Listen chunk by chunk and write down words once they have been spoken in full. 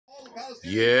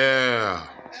Yeah.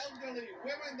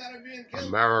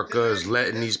 America is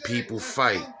letting these people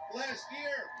fight.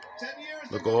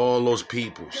 Look at all those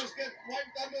peoples.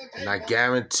 And I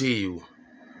guarantee you,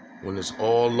 when it's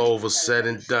all over, said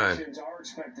and done,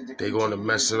 they're going to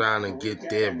mess around and get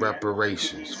their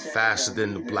reparations faster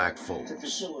than the black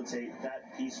folks.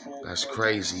 That's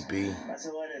crazy, B.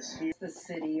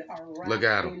 Look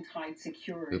at them.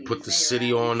 They put the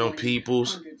city on them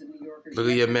peoples. Look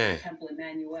at your man.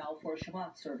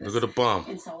 Look at the bum.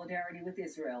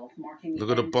 Look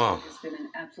at the bum.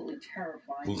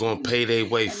 We're going to pay their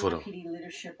way for them.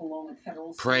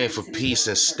 Praying for peace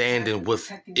and standing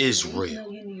with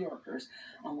Israel.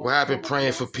 What happened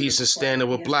praying for peace and standing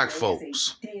with black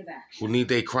folks who need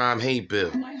their crime hate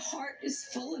bill? My heart is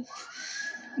full of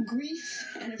grief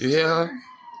and you hear her?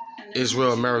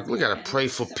 Israel, America, we got to pray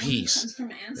for peace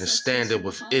and stand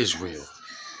with Israel.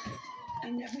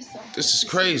 This is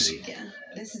crazy.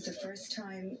 This is the first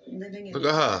time living in Look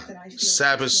at her,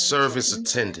 Sabbath service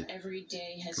attendant.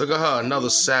 Look at her, another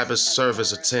Sabbath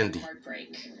service attendee.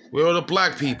 Where are the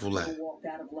black people at?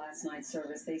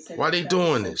 Why are they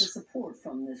doing this? At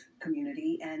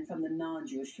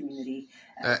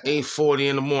 8:40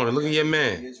 in the morning. Look at your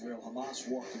man. Israel-Hamas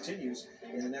war continues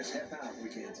in the next half hour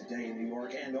weekend today in New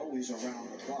York and always around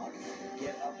the clock.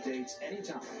 Get updates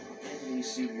anytime at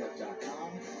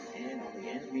NBCNewYork.com and on the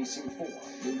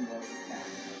NBC4 New York app.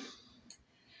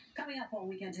 Coming up on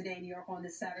Weekend Today in New York on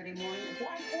this Saturday morning,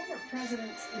 why former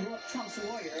President Trump's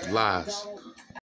lawyer Lies.